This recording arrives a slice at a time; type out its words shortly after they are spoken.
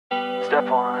Step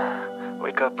 1,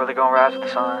 wake up early, gonna rise with the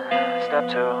sun. Step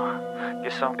 2,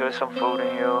 get some good, some food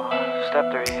in you.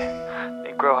 Step 3,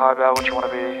 think real hard about what you wanna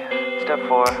be. Step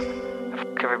 4,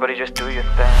 everybody just do your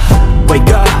thing. Wake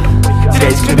up,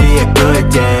 today's gonna be a good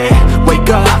day. Wake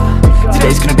up,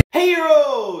 today's gonna be... Hey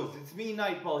heroes, it's me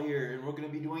Nightfall here, and we're gonna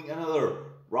be doing another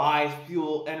Ryse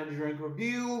Fuel Energy Drink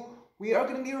review. We are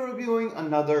gonna be reviewing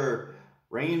another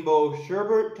rainbow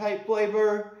sherbet type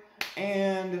flavor,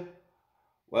 and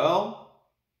well,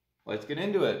 let's get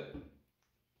into it.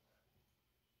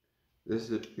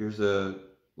 Here's a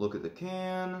look at the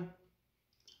can.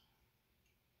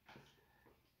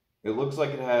 It looks like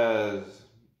it has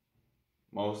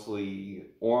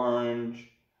mostly orange,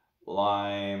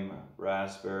 lime,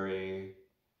 raspberry,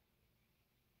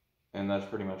 and that's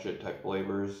pretty much it type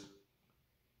flavors,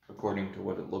 according to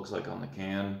what it looks like on the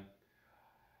can.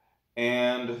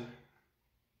 And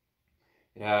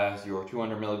it has your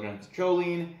 200 milligrams of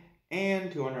choline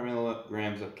and 200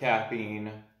 milligrams of caffeine.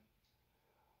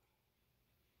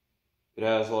 It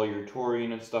has all your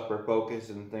taurine and stuff for focus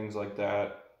and things like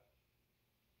that.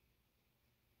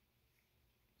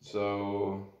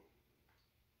 So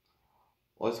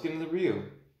let's get into the review.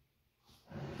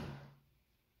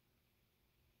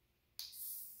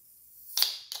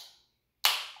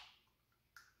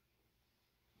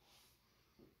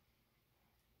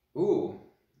 Ooh,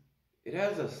 it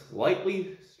has a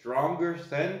slightly stronger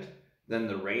scent than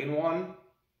the rain one.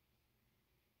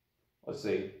 Let's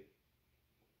see.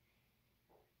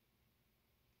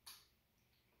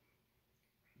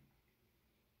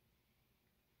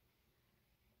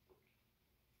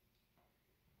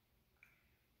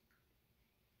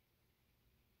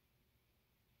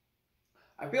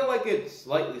 I feel like it's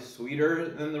slightly sweeter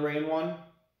than the rain one.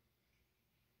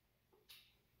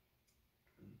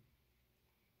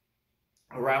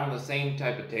 Around the same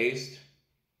type of taste.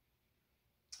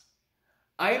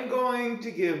 I am going to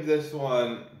give this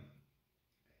one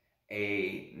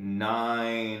a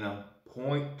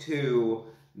 9.2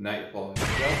 Nightfall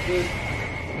Justice.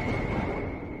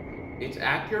 It's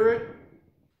accurate,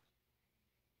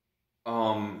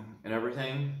 and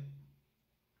everything,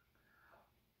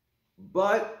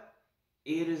 but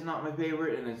it is not my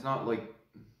favorite, and it's not like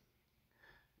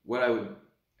what I would.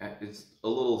 It's a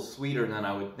little sweeter than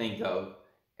I would think of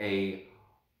a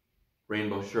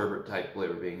rainbow sherbet type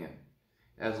flavor being in.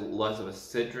 It has less of a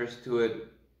citrus to it,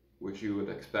 which you would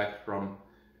expect from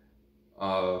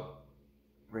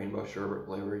rainbow sherbet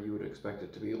flavor. You would expect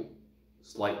it to be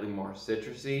slightly more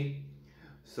citrusy.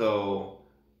 So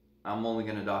I'm only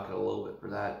going to dock it a little bit for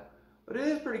that. But it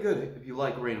is pretty good. If you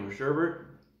like rainbow sherbet,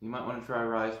 you might want to try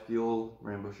Ryse Fuel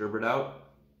Rainbow Sherbet out.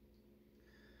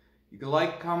 You can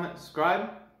like, comment,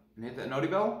 subscribe, and hit that noti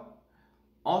bell.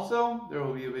 Also, there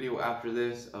will be a video after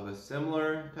this of a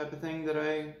similar type of thing that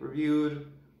I reviewed.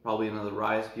 Probably another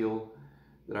Ryse Fuel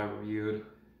that I reviewed.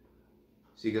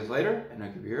 See you guys later, and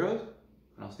keep your heroes,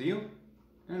 and I'll see you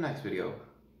in the next video.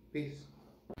 Peace.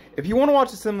 If you want to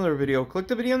watch a similar video, click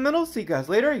the video in the middle. See you guys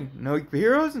later. You know your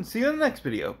heroes, and see you in the next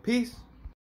video. Peace.